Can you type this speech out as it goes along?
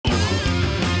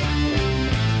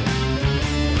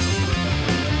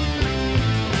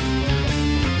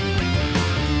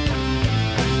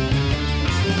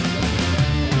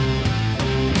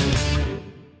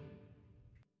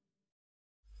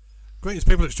Greetings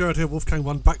people, it's Gerard here, WolfKang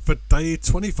 1, back for day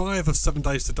 25 of 7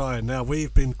 Days to Die. Now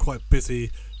we've been quite busy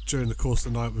during the course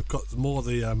of the night. We've got more of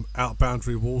the out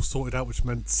boundary wall sorted out, which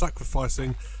meant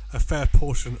sacrificing a fair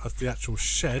portion of the actual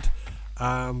shed.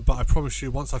 But I promise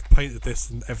you, once I've painted this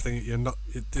and everything,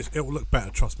 it will look better,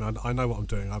 trust me. I know what I'm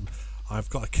doing. I've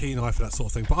got a keen eye for that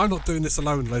sort of thing. But I'm not doing this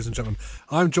alone, ladies and gentlemen.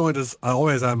 I'm joined, as I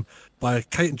always am, by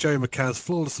Kate and Jerry McCann's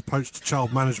flawless approach to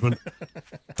child management,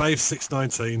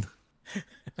 Dave619.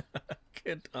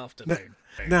 Good afternoon.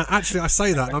 Now, actually, I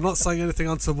say that, and I'm not saying anything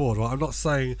untoward, right? I'm not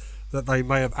saying that they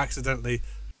may have accidentally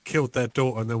killed their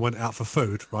daughter and then went out for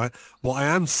food, right? What I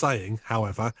am saying,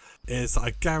 however, is that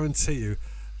I guarantee you,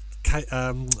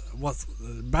 Maddie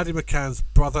McCann's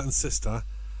brother and sister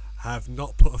have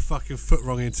not put a fucking foot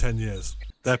wrong in 10 years.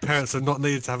 Their parents have not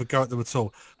needed to have a go at them at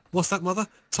all. What's that, mother?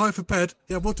 Time for bed?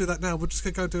 Yeah, we'll do that now. We're just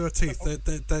going to go do our teeth. They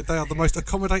are the most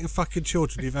accommodating fucking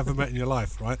children you've ever met in your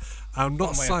life, right? I'm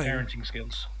not saying... parenting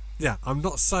skills. Yeah, I'm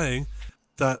not saying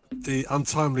that the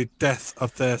untimely death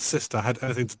of their sister had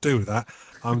anything to do with that.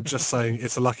 I'm just saying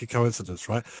it's a lucky coincidence,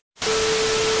 right?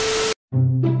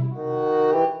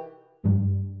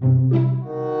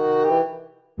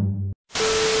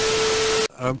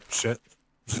 Shit.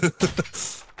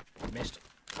 Missed.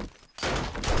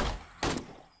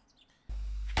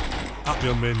 Up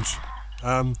your minge.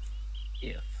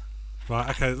 Yes. Right,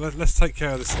 okay, let's take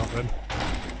care of this lot then.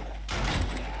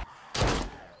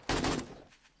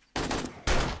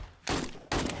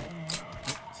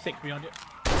 Thick behind you.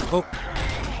 Oh.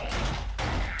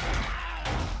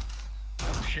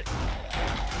 Oh shit.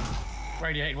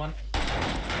 Radiated one.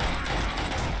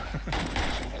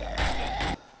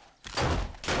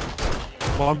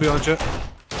 One behind you.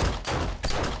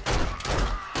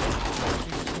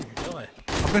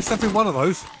 I missed every one of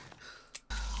those.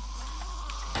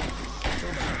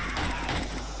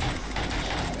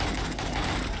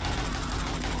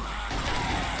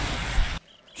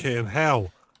 Fucking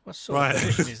hell. What sort of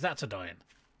position is that to die in?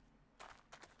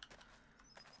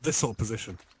 This sort of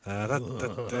position. Gobble,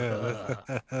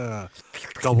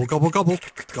 gobble, gobble.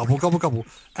 Gobble, gobble, gobble.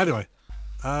 Anyway,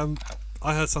 I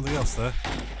heard something else there.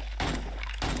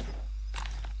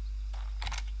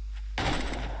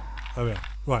 Oh yeah,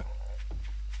 right.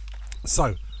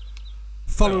 So,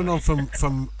 following on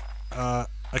from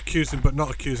accusing but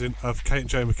not accusing of Kate and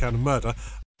Jerry McCann of murder.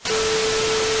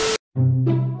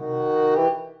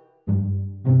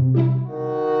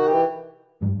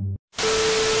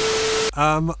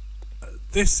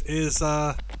 This is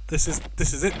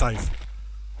it, Dave.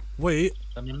 We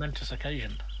a momentous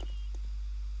occasion.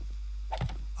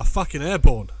 are fucking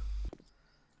airborne.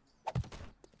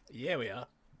 Yeah, we are.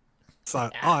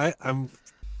 So I'm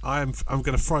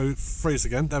going to freeze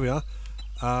again. There we are.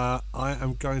 I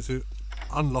am going to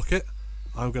unlock it.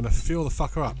 I'm going to fuel the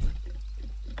fucker up.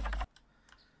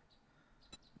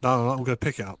 No, I'm going to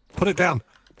pick it up. Put it down.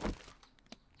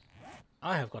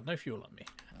 I have got no fuel on me.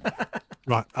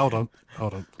 Right, hold on.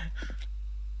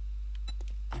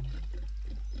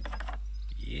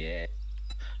 Yeah.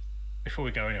 Before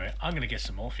we go anyway, I'm going to get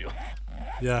some more fuel.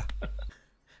 Yeah.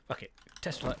 Fuck it.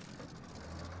 Test flight.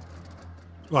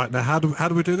 Right, now how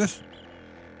do we do this?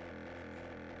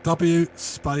 W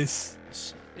space.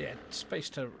 Yeah, space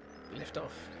to lift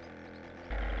off.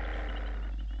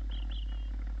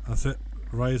 That's it.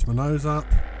 Raise my nose up.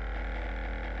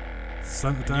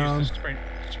 Centre down. Use the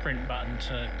sprint button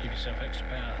to give yourself extra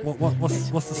power. What's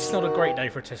the... It's not a great day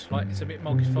for a test flight. It's a bit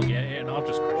foggy out here, and I've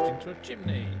just crashed into a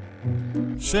chimney.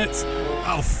 Shit!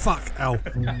 Oh fuck! Ow!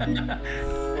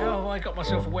 How have I got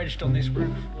myself wedged on this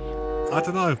roof? I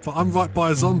don't know, but I'm right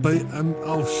by a zombie, and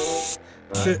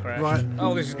shit! Right.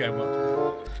 Oh, this is going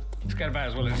well. It's going about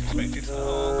as well as expected.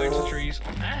 Oh, going to the trees.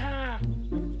 Ah!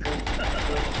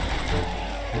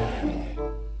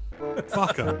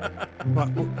 Fucker! Right,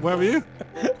 where are you?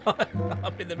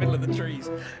 I'm in the middle of the trees.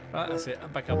 Right, that's it.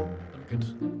 I'm back up. I'm good.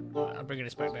 Right, I'm bringing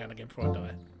this back down again before I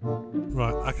die.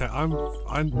 Right. Okay. I'm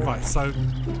right. So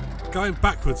going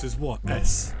backwards is what?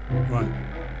 S. Right.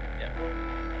 Yeah.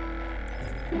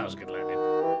 That was a good landing,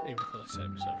 even if I said it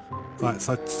myself. Right.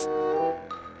 So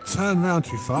turn round,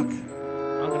 you fuck.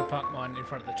 I'm going to park mine in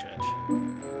front of the church.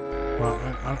 Right.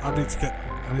 I need to get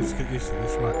used to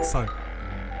this. Right. So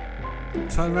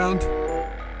turn round.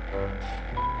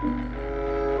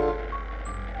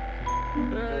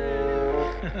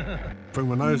 Bring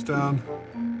my nose down.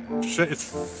 Shit, it's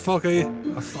foggy. I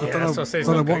don't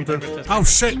know what I'm doing. Oh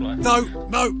shit! No!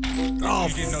 Oh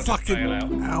fucking!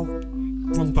 Ow!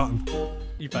 Wrong button.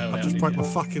 You bailed out. I just broke my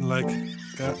fucking leg.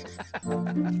 Yeah.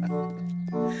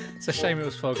 It's a shame it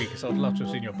was foggy because I'd love to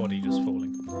have seen your body just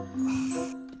falling.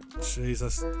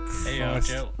 Jesus Christ. Hey,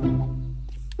 Joe.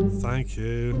 Thank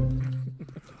you.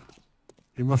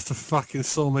 You must have fucking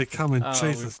saw me coming.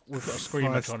 Jesus. We've got a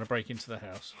screamer Christ. trying to break into the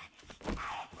house.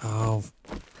 Oh,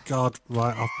 God.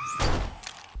 Right.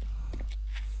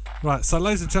 Right, so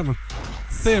ladies and gentlemen,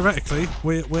 theoretically,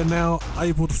 we're now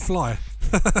able to fly.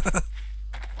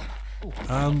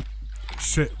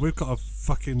 Shit, we've got a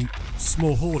fucking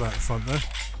small horde out front there.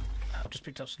 I've just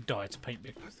picked up some dye to paint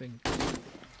the thing.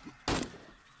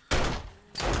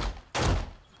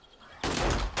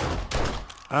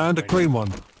 And a green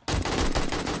one.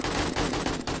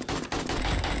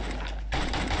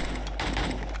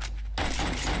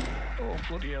 Oh,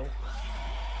 bloody hell.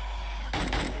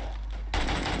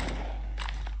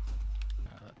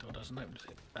 That door doesn't open, does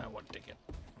it? I won't dig it.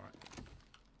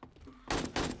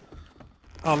 Alright.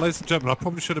 Oh, ladies and gentlemen, I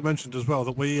probably should have mentioned as well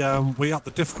that we upped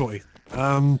the difficulty.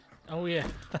 Oh yeah.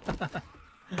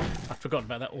 I've forgotten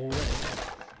about that already.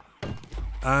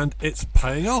 And it's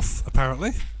paying off,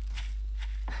 apparently.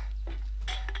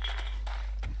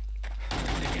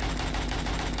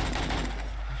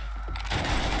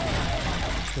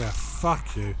 Yeah,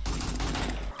 fuck you.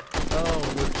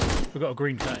 Oh, we've got a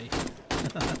green fatty.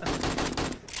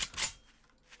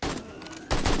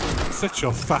 Sit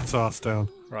your fat ass down.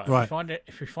 Right.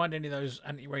 If we find any of those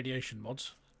anti-radiation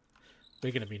mods,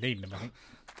 we're going to be needing them, I think.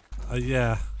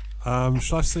 Yeah.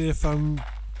 Should I see if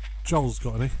Joel's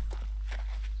got any?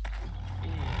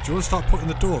 Do you want to start putting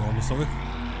the door on or something?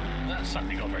 That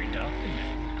suddenly got very dark,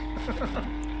 didn't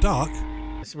it? Dark?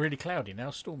 It's really cloudy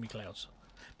now, stormy clouds.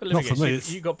 But Not for me.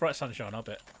 You got bright sunshine, I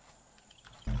bet.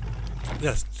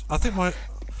 Yes, I think my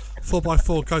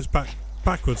 4x4 goes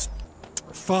backwards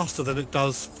faster than it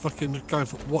does fucking going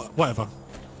for whatever.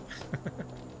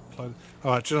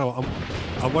 Alright, do you know what?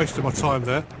 I'm wasting my time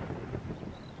there.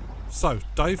 So,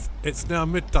 Dave, it's now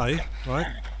midday, right?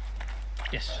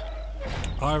 Yes.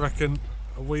 I reckon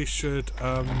we should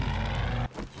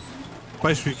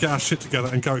basically get our shit together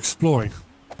and go exploring.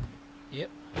 Yep.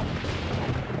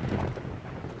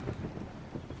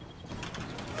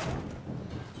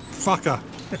 Fucker!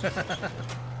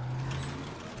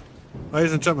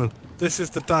 Ladies and gentlemen, this is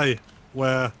the day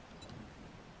where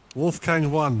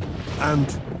WolfKang 1 and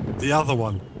the other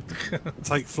one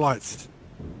take flights.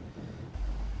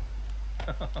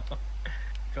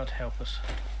 God help us.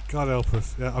 God help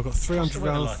us. Yeah, I've got 300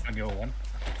 rounds. On your one?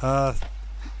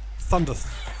 Thunder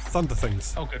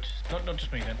things. Oh, good. Not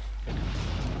just me then. Good.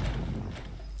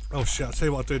 Oh shit! I'll tell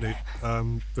you what I do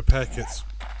need. Repair kits.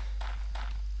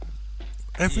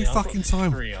 Every fucking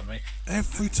time. 3 on me.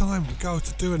 Every time we go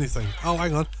to do anything. Oh,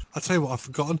 hang on. I'll tell you what I've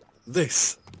forgotten.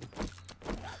 This.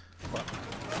 What?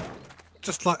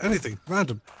 Just like anything,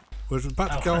 random. We're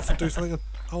about to go off and do something. And,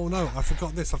 oh no! I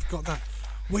forgot this. I forgot that.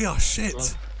 We are shit. Well,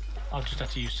 I'll just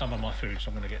have to use some of my food, so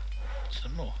I'm going to get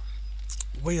some more.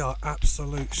 We are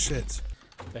absolute shit.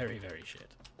 Very, very shit.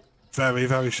 Very,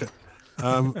 very shit.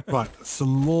 Right, some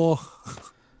more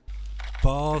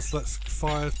bars. Let's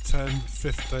 5, 10,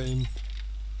 15.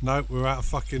 No, we're out of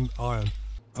fucking iron.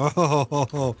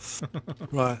 Oh,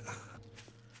 right.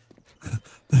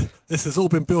 This has all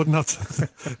been building up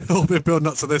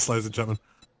to, this, ladies and gentlemen.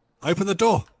 Open the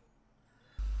door.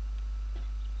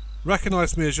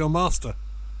 Recognise me as your master.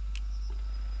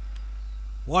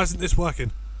 Why isn't this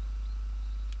working?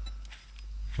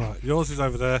 Right, yours is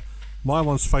over there. My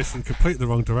one's facing completely the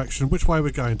wrong direction. Which way are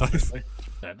we going, Dave?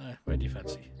 Don't know. Where do you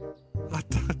fancy? I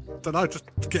don't know. Just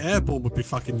to get airborne would be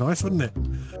fucking nice, wouldn't it?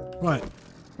 Right.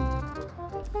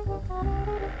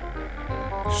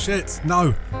 Shit,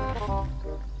 no.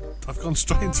 I've gone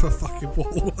straight into a fucking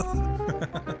wall.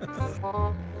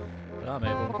 But I'm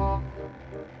able.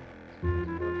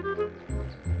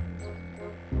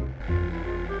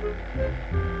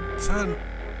 Turn.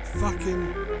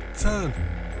 Fucking turn.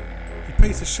 You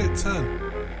piece of shit, turn.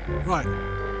 Right.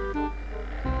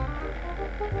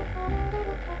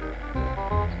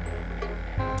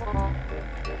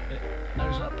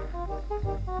 Nose up.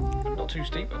 But not too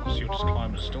steep, else you'll just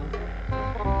climb the stall.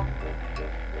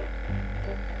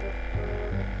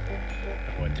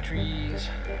 Avoid the trees.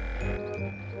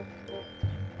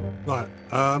 Right.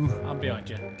 I'm behind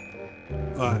you.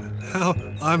 Right. How?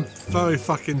 I'm very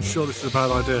fucking sure this is a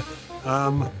bad idea.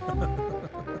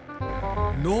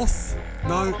 North?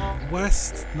 No.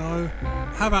 West? No.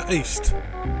 How about east?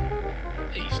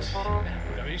 East. Yeah,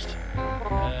 we'll go east.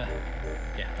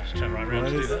 Yeah, let's turn right around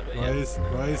to do that. But yeah.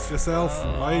 Raise yourself.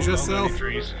 Raise Oh, yourself.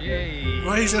 trees. Yay.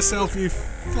 Raise yourself, you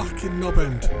fucking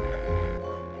knobend.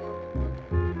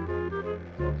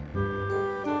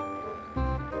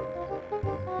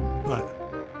 Right.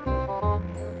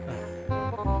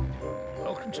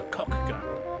 Welcome to Cock Gun.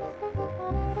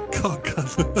 Cock gun.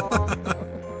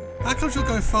 How come comes you're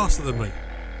going faster than me?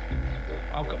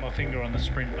 I've got my finger on the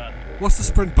sprint button. What's the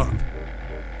sprint button?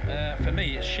 For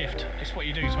me, it's shift. It's what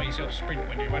you do to make yourself sprint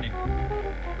when you're running.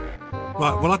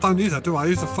 Right, well I don't use that, do I? I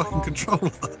use the fucking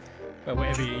controller. Well,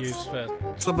 whatever you use for...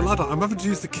 So I'm having to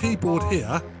use the keyboard here.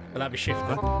 Well, that'd be shift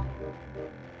then.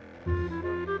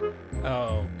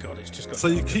 Oh, God, it's just got... So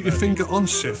you keep your finger on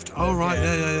shift. Oh, right,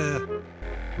 yeah.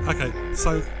 Okay,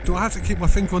 so do I have to keep my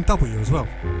finger on W as well?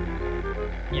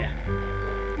 Yeah.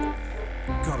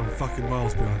 God, I'm fucking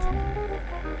miles behind.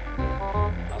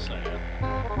 I'll slow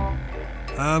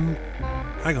down.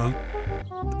 Hang on.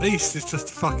 East is just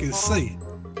a fucking sea.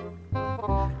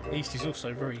 East is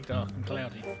also very dark and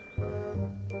cloudy.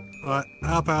 Right,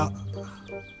 how about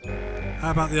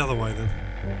the other way then?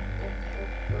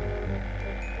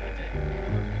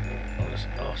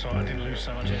 Oh, sorry, I didn't lose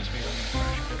so much airspeed on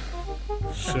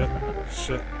the crash.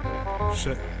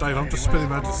 Shit. Dave, I'm just spinning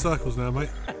around in circles now, mate.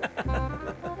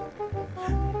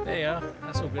 There you are.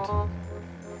 That's all good.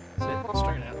 That's it.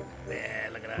 Straight out. Yeah,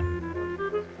 look at that.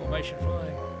 Formation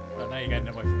flying. Oh, now you're getting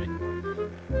away from me.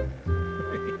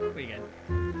 Where you going?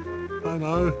 I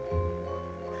know.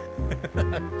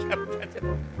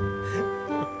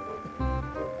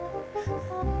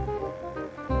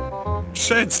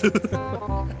 Shit!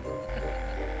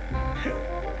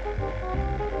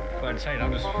 Quite insane.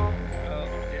 I'm just. Oh,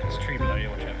 yeah, there's a tree below you.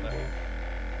 Watch out for that.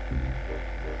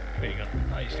 Where you gone?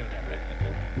 Oh, you're still down there.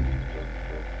 Okay.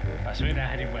 Right, so we're now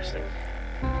heading west then.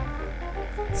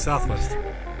 Southwest.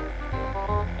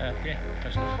 Yeah,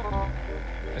 close enough.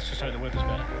 Let's just hope the weather's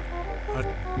better. I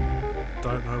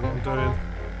don't know what I'm doing.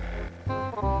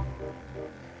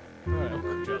 Alright, I'll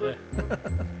cut you out there.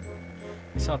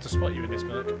 It's hard to spot you in this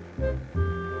murk.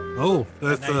 Oh,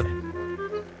 there's the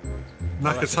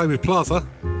Nakatomi Plaza.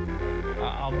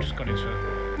 I've just got into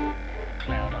a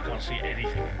cloud. I can't see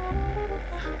anything.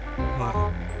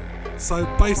 Right. So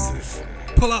basically,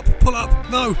 pull up!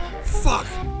 No! Fuck!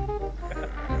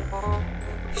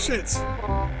 Shit!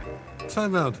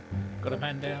 Turn round. Got a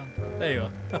man down. There you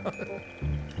are.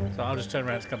 So I'll just turn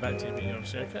around to come back to you, but you're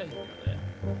obviously okay. There.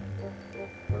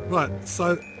 Right,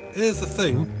 so here's the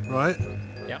thing, right?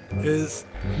 Yep. Is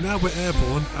now we're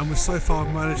airborne and we've so far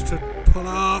managed to pull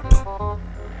up.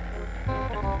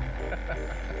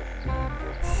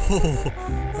 Oh,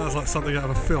 that was like something out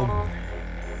of a film.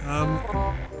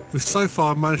 We've so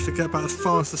far managed to get about as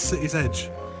far as the city's edge.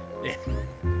 Yeah.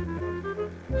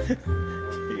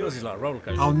 Yours is like a roller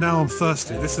coaster. Oh, now I'm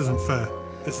thirsty. This isn't fair. Oh,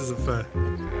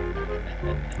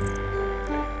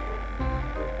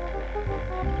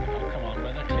 come on,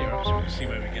 let that clear up so we can see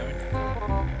where we're going.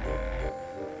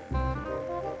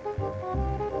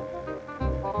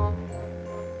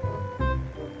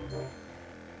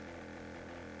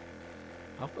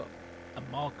 I've got a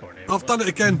marker on it. I've done it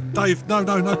again, Dave. No,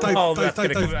 Dave. Oh, Dave. Dave.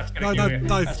 No, Dave.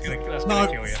 That's gonna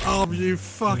kill you. Oh, you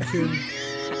fucking.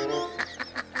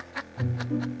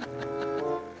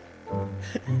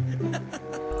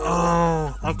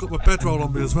 Oh, I've got my bedroll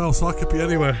on me as well, so I could be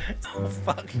anywhere. Oh,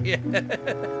 fuck yeah.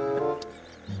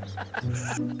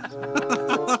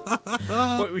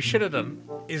 What we should have done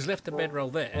is left the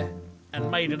bedroll there and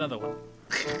made another one.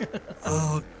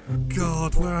 Oh,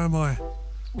 God, where am I?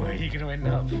 Where are you going to end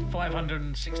up?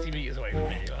 560 metres away from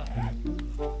me, you are.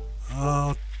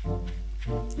 Oh,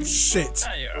 shit.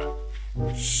 There you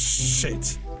are.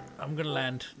 Shit. I'm going to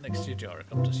land next to your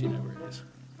Gyrocopters, so you know where it is.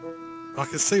 I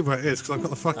can see where it is because I've got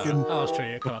the fucking Oh, it's true,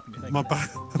 you come up and you think. my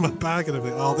bag and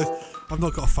everything. Oh, I've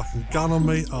not got a fucking gun on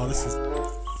me. Oh, this is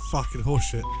fucking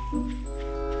horseshit.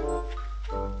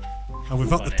 And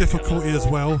we've upped the difficulty as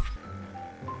well.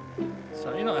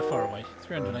 So you're not that far away,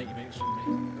 380 metres from me.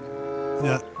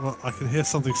 Yeah, well, I can hear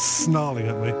something snarling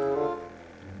at me.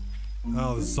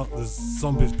 Oh, there's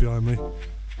zombies behind me.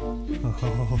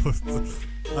 Oh,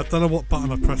 I don't know what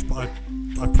button I pressed, but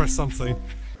I pressed something.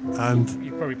 And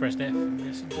You probably pressed F, I'm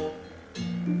guessing.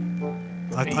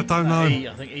 I don't know. E,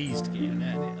 I think E's to get you in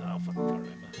there. Oh, fuck, I can't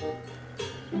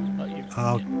remember. You,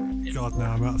 Oh, God,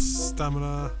 now I'm out of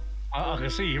stamina. I can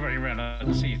see you running around. I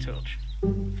can see your torch.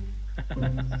 I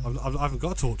haven't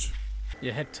got a torch.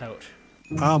 Your head torch.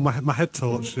 Oh, my head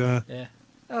torch, yeah. Yeah.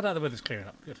 Oh, no, the weather's clearing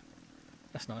up. Good.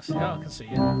 That's nice. Yeah, I can see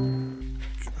you.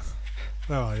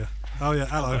 Where are you? Oh, yeah,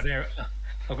 hello.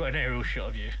 I've got an aerial shot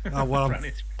of you. Oh, well,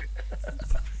 Running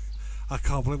I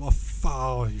can't believe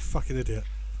oh, you fucking idiot.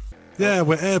 Yeah,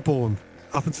 we're airborne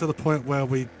up until the point where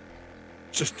we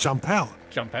just jump out.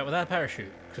 Jump out without a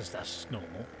parachute, because that's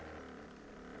normal.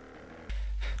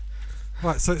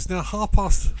 Right, so it's now half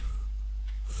past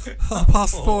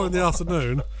 4 in the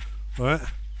afternoon, right?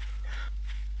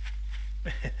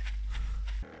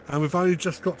 And we've only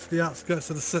just got to the outskirts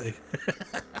of the city.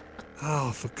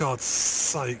 Oh, for God's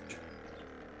sake.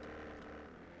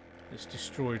 It's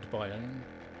destroyed biome.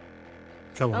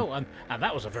 Come on. Oh, and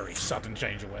that was a very sudden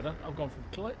change of weather. I've gone from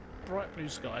bright blue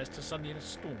skies to suddenly in a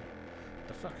storm.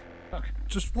 The fuck? Fuck.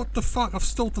 Just what the fuck? I've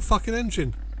stalled the fucking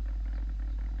engine.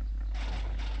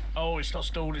 Oh, it's not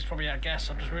stalled. It's probably out of gas.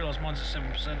 I've just realised mine's at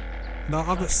 7%. No,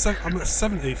 I'm at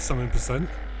 70-something%.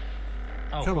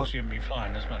 Oh, of course you haven't been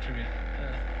flying as much, have you?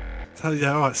 Oh,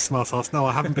 yeah, alright, smart ass. No,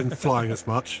 I haven't been flying as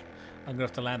much. I'm going to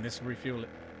have to land this and refuel it.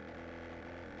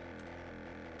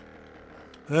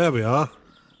 There we are.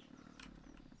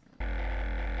 3%.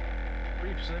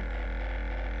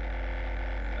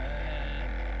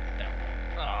 Down.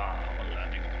 Ah, what a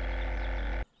landing.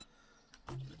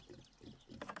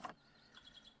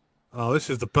 Oh, this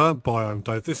is the burnt biome,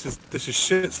 Dave. This is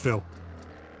Shitsville.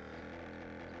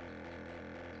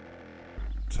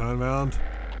 Turn round.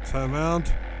 Turn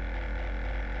round.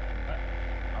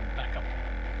 I'm back up.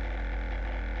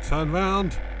 Turn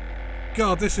round.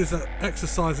 God, this is an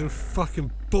exercise in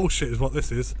fucking bullshit is what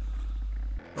this is.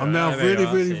 I'm now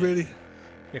really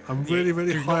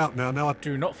high up now. Now I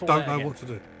do not fall don't out know again. what to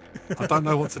do. I don't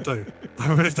know what to do.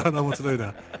 I really don't know what to do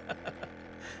now.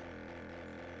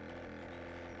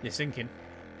 You're sinking.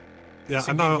 Yeah,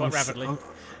 Sinking I know. quite rapidly.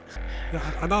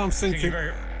 Yeah, I know I'm sinking.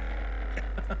 You've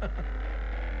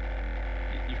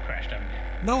crashed, haven't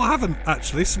you? No, I haven't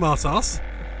actually, smart ass.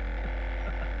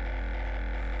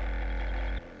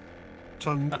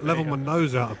 Trying to level my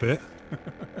nose out a bit.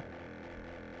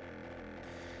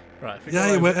 Right.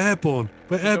 Yeah, we're airborne.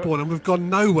 We're airborne and we've gone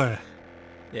nowhere.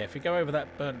 Yeah, if we go over that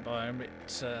burnt biome,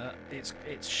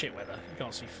 it's shit weather. You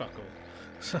can't see fuck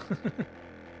all.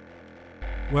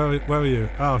 Where are you?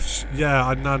 Oh, yeah.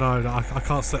 I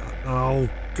can't say. Oh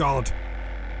God.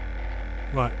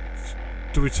 Right.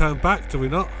 Do we turn back? Do we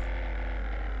not?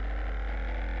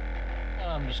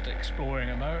 I'm just exploring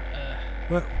a moment.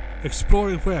 Where,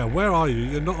 exploring where? Where are you?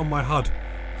 You're not on my HUD.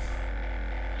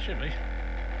 Should be.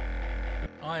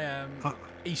 I am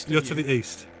east of You're you. to the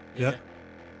east. Yeah.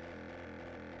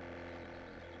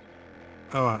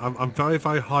 All right. I'm very,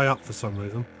 very high up for some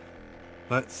reason.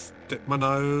 Let's dip my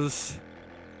nose,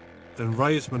 then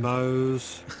raise my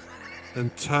nose,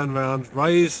 then turn round.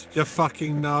 Raise your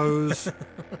fucking nose.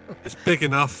 It's big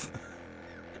enough.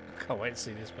 Can't wait to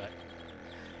see this back.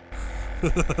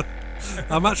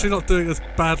 I'm actually not doing as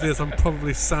badly as I'm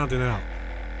probably sounding out.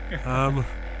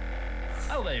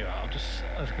 Oh, there you are.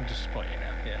 I can just spot you now.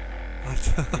 Yeah.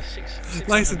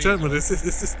 Ladies and gentlemen,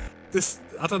 this.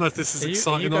 I don't know if this is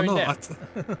exciting or not.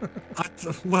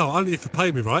 Well, only if you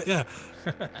pay me, right? Yeah.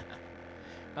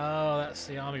 Oh, that's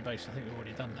the army base. I think we've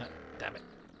already done that. Damn it.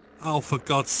 Oh, for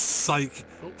God's sake.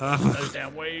 Slowed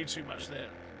down way too much there.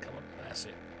 Come on, that's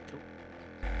it. Cool.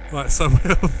 Right, so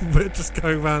we're just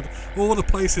going around all the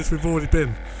places we've already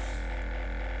been.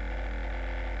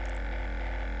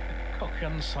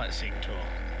 Cockgun sightseeing tour.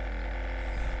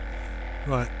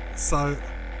 Right, so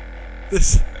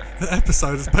this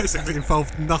episode has basically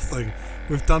involved nothing.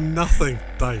 We've done nothing,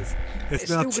 Dave. It's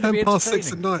now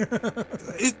 6:10 at night.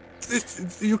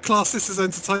 You class this as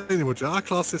entertaining, would you? I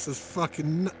class this as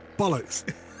fucking bollocks.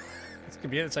 It's going to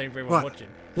be entertaining for everyone watching.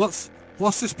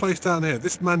 What's this place down here?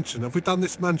 This mansion. Have we done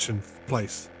this mansion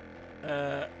place?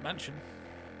 Mansion?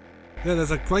 Yeah,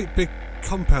 there's a great big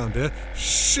compound here.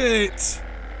 Shit!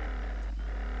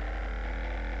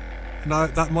 No,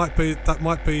 that might be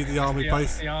the army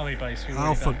base. The army base.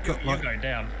 Oh, for God! You're going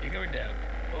down. You're going down.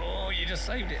 Oh, you just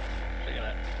saved it. Look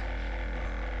at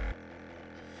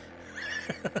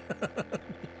that.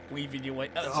 Weaving your way.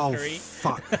 Oh,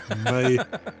 fuck me!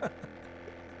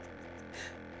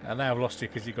 And now I've lost you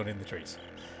because you've gone in the trees.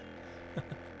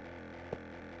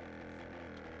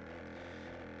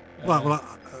 Well,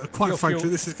 quite frankly,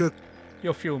 this is good.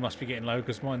 Your fuel must be getting low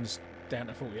because mine's down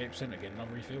to 48% again, and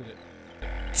I've refilled it.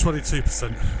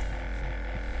 22%.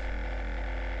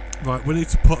 Right, we need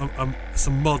to put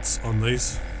some mods on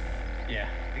these. Yeah,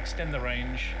 extend the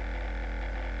range.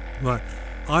 Right,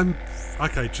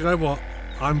 okay. Do you know what?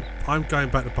 I'm going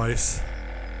back to base.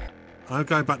 I'm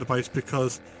going back to base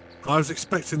because I was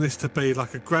expecting this to be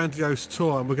like a grandiose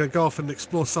tour, and we're going to go off and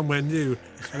explore somewhere new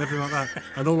and everything like that.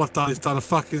 And all I've done is done a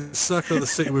fucking circle of the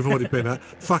city we've already been at,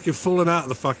 fucking fallen out of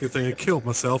the fucking thing and killed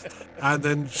myself, and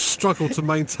then struggled to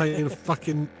maintain a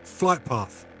fucking flight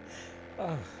path.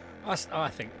 Oh, I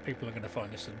think people are going to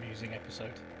find this an amusing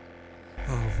episode.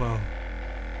 Oh well,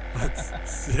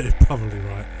 yeah, probably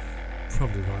right.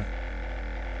 Probably right.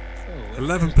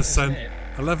 11%.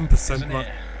 11%. Right.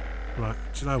 Right,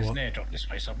 do you know what? There's an airdrop this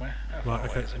way somewhere. Right,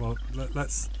 okay, well,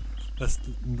 let's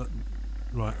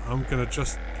right, I'm gonna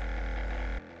just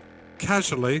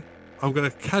casually I'm going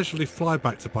to casually fly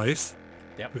back to base.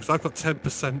 Yep. Because I've got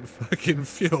 10% fucking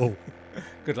fuel.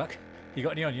 Good luck. You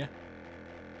got any on you?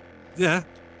 Yeah,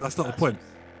 that's not the point.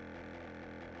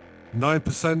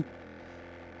 9%.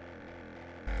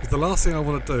 The last thing I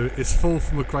want to do is fall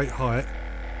from a great height.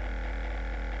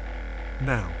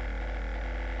 Now.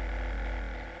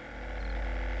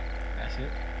 That's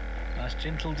it. Nice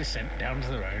gentle descent down to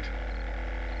the road.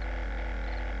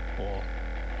 Or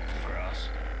the grass.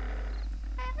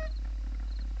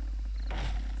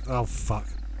 Oh, fuck.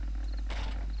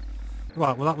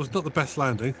 Right, well, that was not the best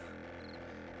landing.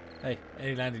 Hey,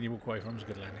 any landing you walk away from is a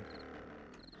good landing.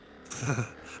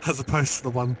 As opposed to the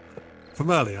one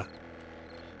from earlier.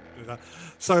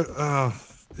 So,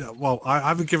 yeah, well, I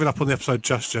haven't given up on the episode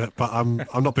just yet, but I'm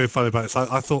not being funny about it. So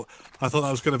I thought that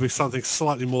was going to be something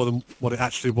slightly more than what it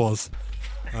actually was.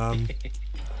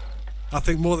 I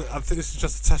think this is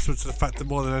just a testament to the fact that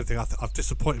more than anything, I've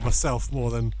disappointed myself more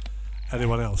than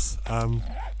anyone else,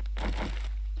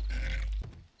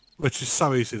 which is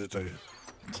so easy to do.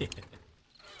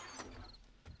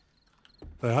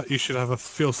 You should have a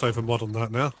feel saver mod on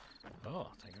that now. Oh,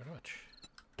 thank you very much.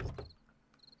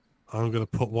 I'm going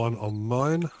to put one on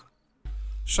mine.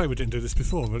 Shame we didn't do this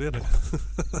before, really, isn't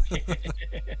it?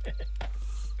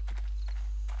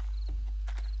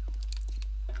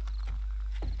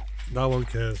 No one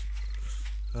cares.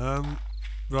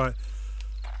 Right.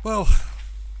 Well.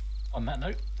 On that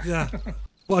note. Yeah.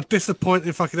 What a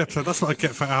disappointing fucking episode. That's what I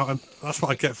get for and that's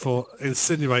what I get for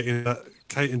insinuating that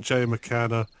Kate and Jay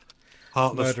McCann are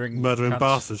heartless murdering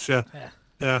bastards. Yeah.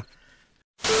 Yeah.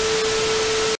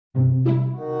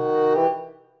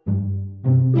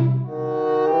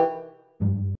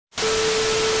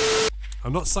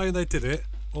 I'm not saying they did it.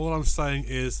 All I'm saying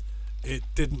is it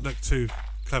didn't look too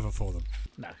clever for them.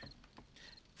 No.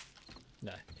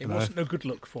 No. It wasn't a good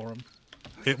look for them.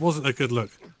 It wasn't a good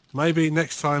look. Maybe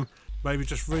next time, maybe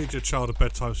just read your child a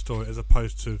bedtime story as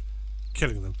opposed to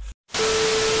killing them.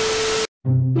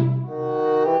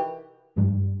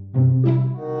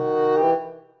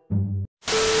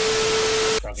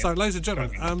 So, ladies and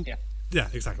gentlemen, yeah,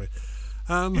 exactly.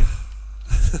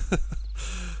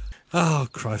 Oh,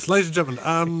 Christ. Ladies and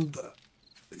gentlemen,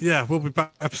 yeah, we'll be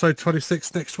back episode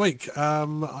 26 next week.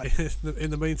 In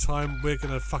the meantime, we're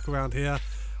going to fuck around here.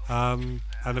 And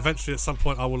eventually, at some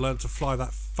point, I will learn to fly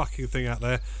that fucking thing out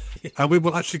there. And we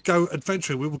will actually go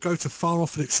adventuring. We will go to far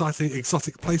off and exciting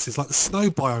exotic places, like the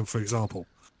snow biome, for example.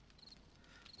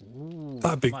 Ooh,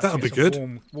 that'd be good.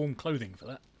 Warm clothing for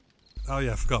that. Oh,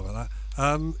 yeah, I forgot about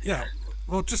that. Yeah,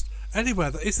 well, just anywhere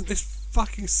that isn't this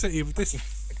fucking city with this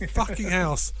fucking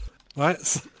house. Right,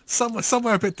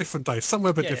 somewhere a bit different, Dave. Somewhere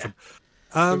a bit different.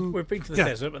 We've been to the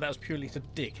desert, but that was purely to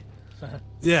dig.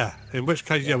 Yeah, in which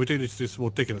case, we do need to do some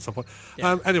more digging at some point.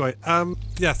 Anyway,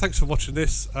 yeah, thanks for watching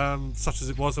this, such as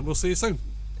it was, and we'll see you soon.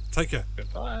 Take care.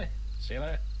 Goodbye. See you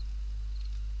later.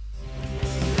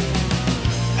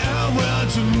 And when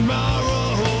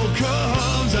tomorrow comes.